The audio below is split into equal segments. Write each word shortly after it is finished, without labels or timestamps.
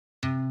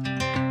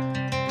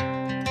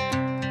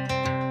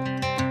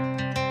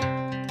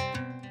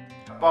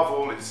above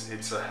all,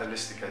 it's a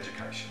holistic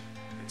education.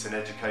 It's an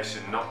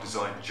education not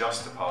designed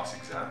just to pass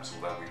exams,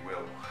 although we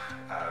will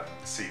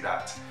see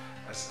that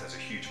as a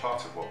huge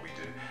part of what we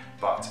do,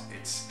 but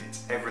it's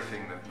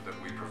everything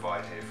that we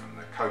provide here, from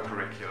the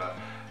co-curricular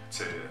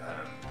to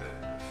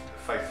the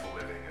faithful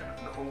living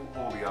and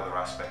all the other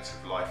aspects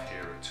of life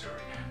here at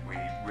Turi. We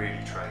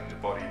really train the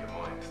body, the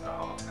mind, the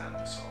heart and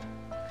the soul.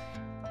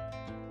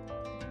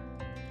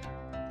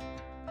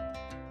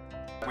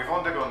 We've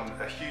undergone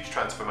a huge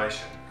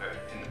transformation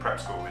in the prep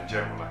school in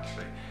general,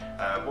 actually.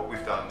 What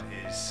we've done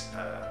is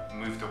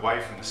moved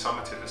away from the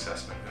summative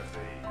assessment of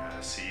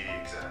the CE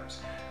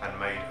exams and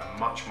made a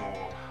much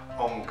more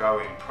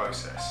ongoing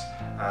process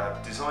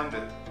designed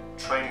at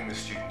training the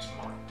student's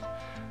mind,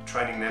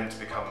 training them to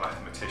become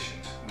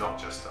mathematicians,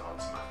 not just to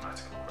answer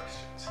mathematical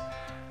questions.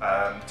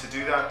 To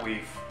do that,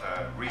 we've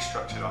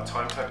restructured our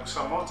timetable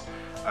somewhat.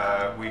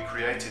 We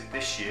created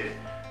this year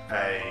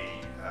a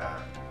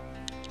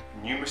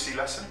numeracy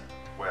lesson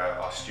where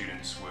our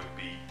students would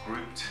be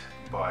grouped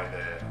by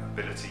their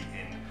ability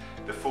in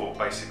the 4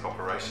 basic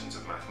operations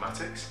of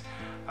mathematics.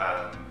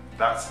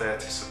 That's there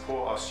to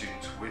support our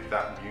students with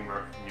that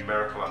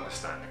numerical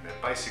understanding, their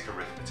basic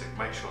arithmetic,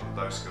 make sure that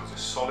those skills are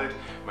solid,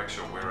 make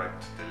sure we're able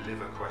to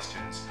deliver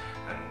questions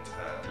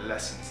and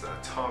lessons that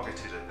are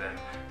targeted at them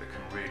that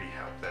can really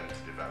help them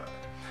to develop.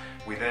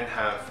 We then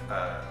have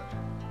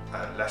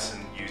a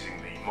lesson using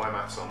the My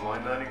Maths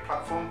online learning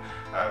platform.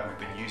 We've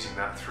been using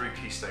that through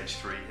Key Stage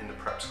 3 in the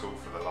prep school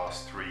for the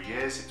last 3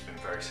 years. It's been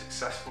very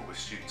successful. The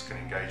students can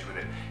engage with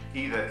it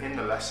either in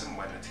the lesson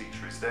when the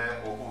teacher is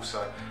there, or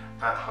also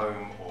at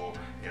home, or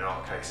in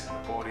our case in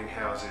the boarding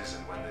houses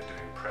and when they're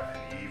doing prep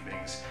in the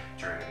evenings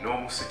during a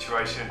normal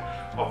situation.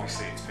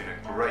 Obviously it's been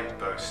a great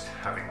boost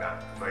having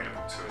that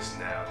available to us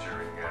now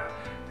during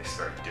this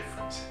very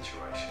different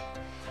situation.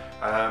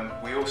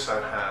 We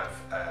also have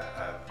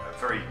a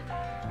very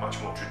much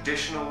more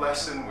traditional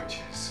lesson, which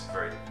is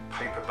very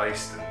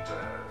paper-based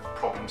and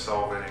problem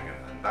solving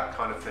and that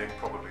kind of thing,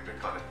 probably the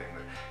kind of thing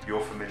that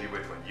you're familiar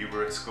with when you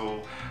were at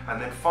school.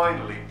 And then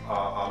finally,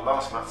 our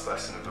last maths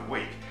lesson of the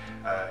week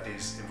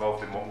is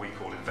involved in what we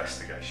call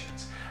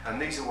investigations. And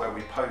these are where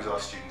we pose our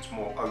students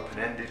more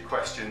open-ended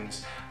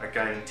questions,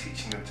 again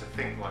teaching them to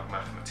think like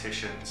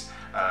mathematicians,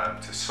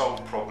 to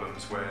solve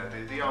problems where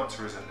the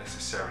answer isn't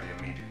necessarily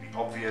immediately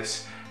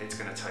obvious. It's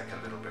going to take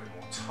a little bit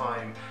more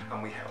time,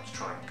 and we help to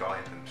try and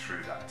guide them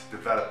through that to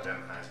develop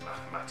them as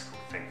mathematical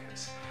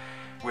thinkers.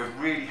 We're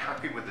really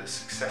happy with the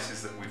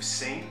successes that we've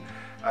seen.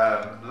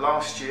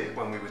 Last year,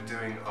 when we were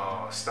doing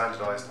our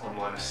standardised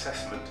online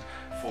assessment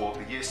for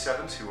the Year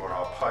 7s, who are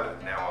our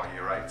pilot, now our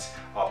Year 8s,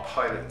 our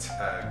pilot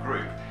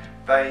group,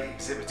 they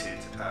exhibited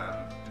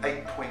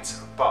 8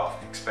 points above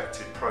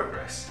expected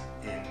progress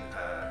in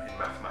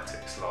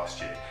mathematics last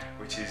year,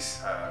 which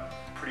is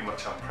pretty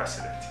much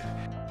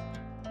unprecedented.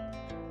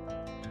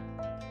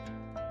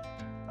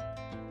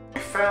 We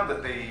found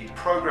that the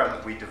program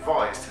that we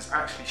devised has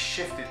actually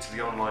shifted to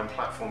the online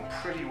platform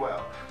pretty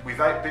well. We've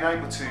been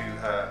able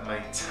to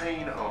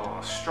maintain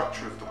our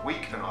structure of the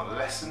week, and our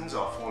lessons,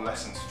 our 4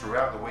 lessons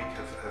throughout the week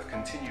have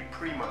continued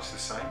pretty much the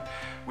same.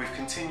 We've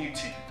continued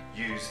to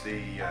use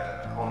the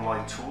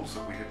online tools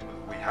that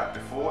we had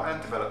before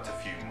and developed a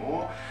few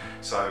more.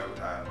 So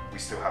we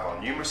still have our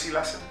numeracy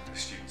lesson. The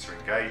students are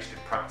engaged in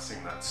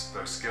practicing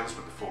those skills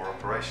with the 4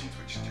 operations,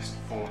 which just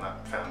form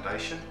that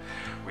foundation.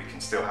 We can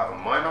still have a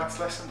My Maths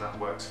lesson, that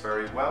works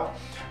very well.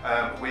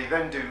 We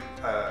then do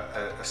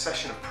a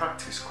session of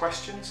practice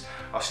questions.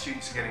 Our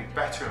students are getting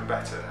better and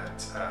better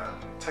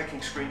at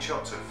taking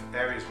screenshots of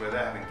areas where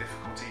they're having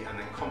difficulty and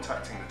then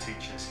contacting the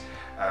teachers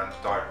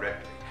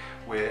directly.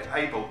 We're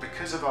able,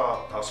 because of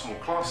our small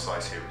class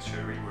size here at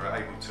Turi, we're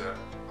able to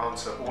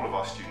answer all of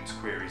our students'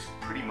 queries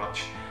pretty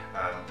much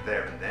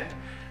there and then.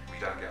 We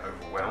don't get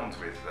overwhelmed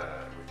with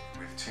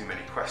too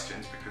many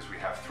questions, because we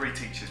have 3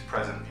 teachers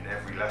present in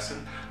every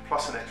lesson,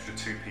 plus an extra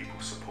 2 people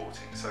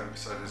supporting. So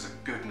there's a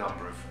good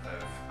number of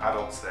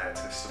adults there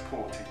to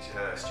support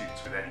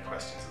students with any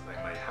questions that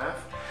they may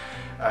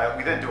have.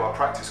 We then do our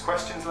practice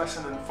questions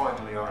lesson, and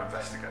finally our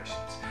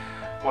investigations.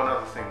 One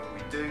other thing that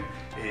we do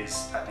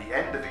is at the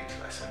end of each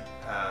lesson,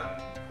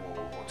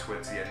 or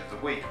towards the end of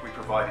the week, we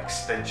provide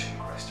extension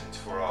questions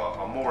for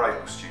our more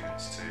able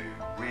students to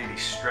really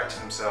stretch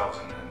themselves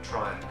and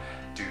try and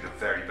do the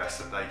very best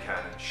that they can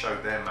and show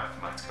their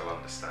mathematical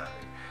understanding.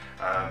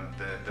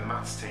 The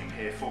maths team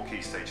here for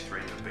Key Stage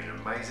 3 have been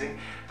amazing.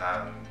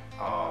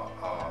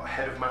 Our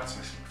head of maths,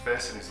 Mr.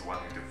 McPherson, is the one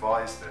who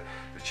devised the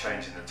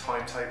change in the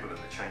timetable and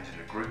the change in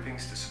the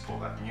groupings to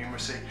support that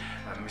numeracy,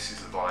 and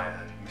Mrs. Levi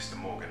and Mr.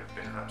 Morgan have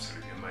been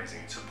absolutely amazing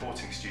in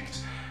supporting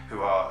students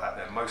who are at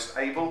their most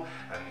able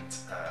and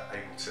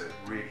able to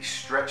really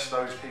stretch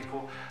those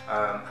people,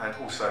 and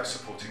also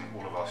supporting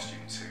all of our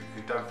students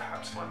who don't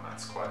perhaps find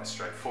maths quite as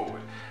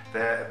straightforward.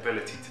 Their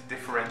ability to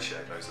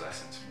differentiate those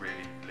lessons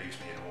really leaves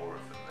me in awe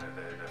of them.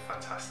 They're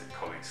fantastic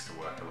colleagues to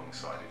work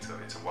alongside.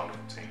 It's a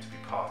wonderful team to be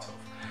part of.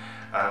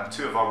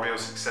 2 of our real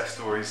success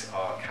stories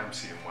are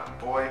Kamsi and Wan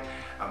Boy.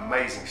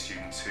 amazing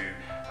students who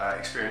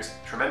experienced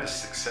tremendous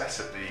success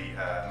at the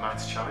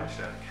Maths Challenge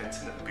down in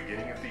Kenton at the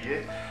beginning of the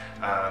year.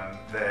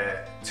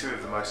 They're two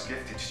of the most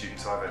gifted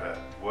students I've ever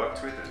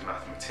worked with as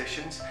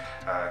mathematicians.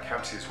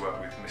 Campsie has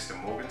worked with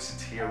Mr. Morgan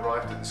since he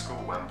arrived at the school.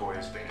 One boy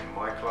has been in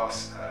my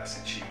class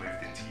since she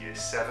moved into year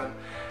 7.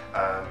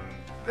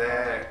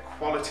 Their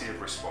quality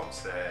of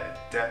response, their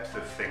depth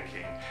of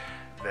thinking,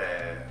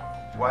 their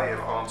way of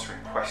answering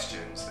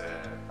questions,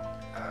 their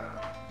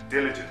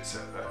diligence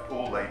at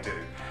all they do,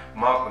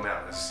 mark them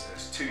out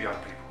as two young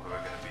people who are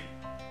going to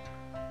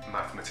be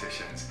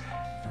mathematicians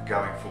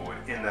going forward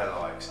in their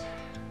lives,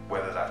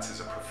 whether that's as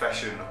a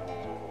profession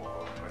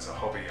or as a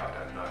hobby, I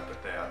don't know,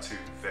 but they are two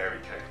very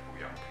capable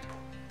young people.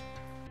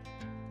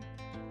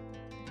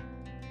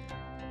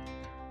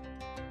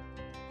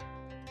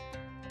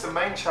 The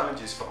main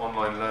challenges for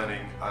online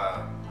learning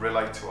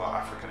relate to our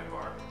African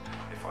environment,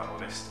 if I'm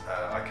honest.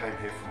 I came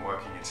here from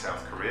working in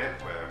South Korea,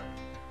 where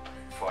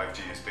 5G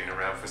has been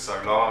around for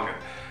so long and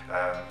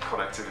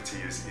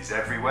connectivity is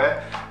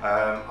everywhere.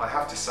 I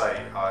have to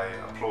say I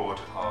applaud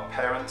our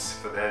parents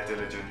for their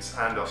diligence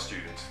and our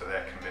students for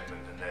their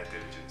commitment and their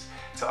diligence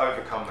to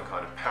overcome the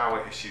kind of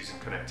power issues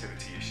and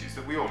connectivity issues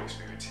that we all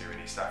experience here in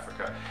East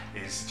Africa.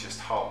 Is just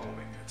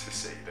heartwarming to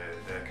see.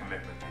 Their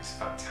commitment is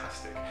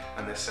fantastic,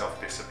 and their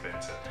self-discipline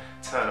to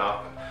turn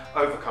up and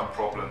overcome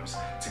problems,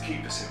 to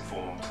keep us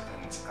informed,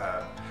 and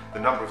the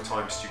number of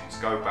times students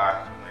go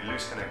back and they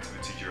lose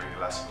connectivity during the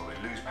lesson or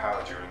they lose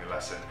power during the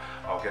lesson,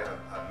 I'll get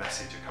a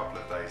message a couple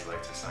of days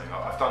later saying,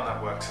 "Oh, I've done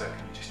that work, sir,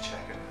 can you just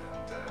check and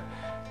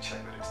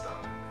check that it's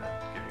done?"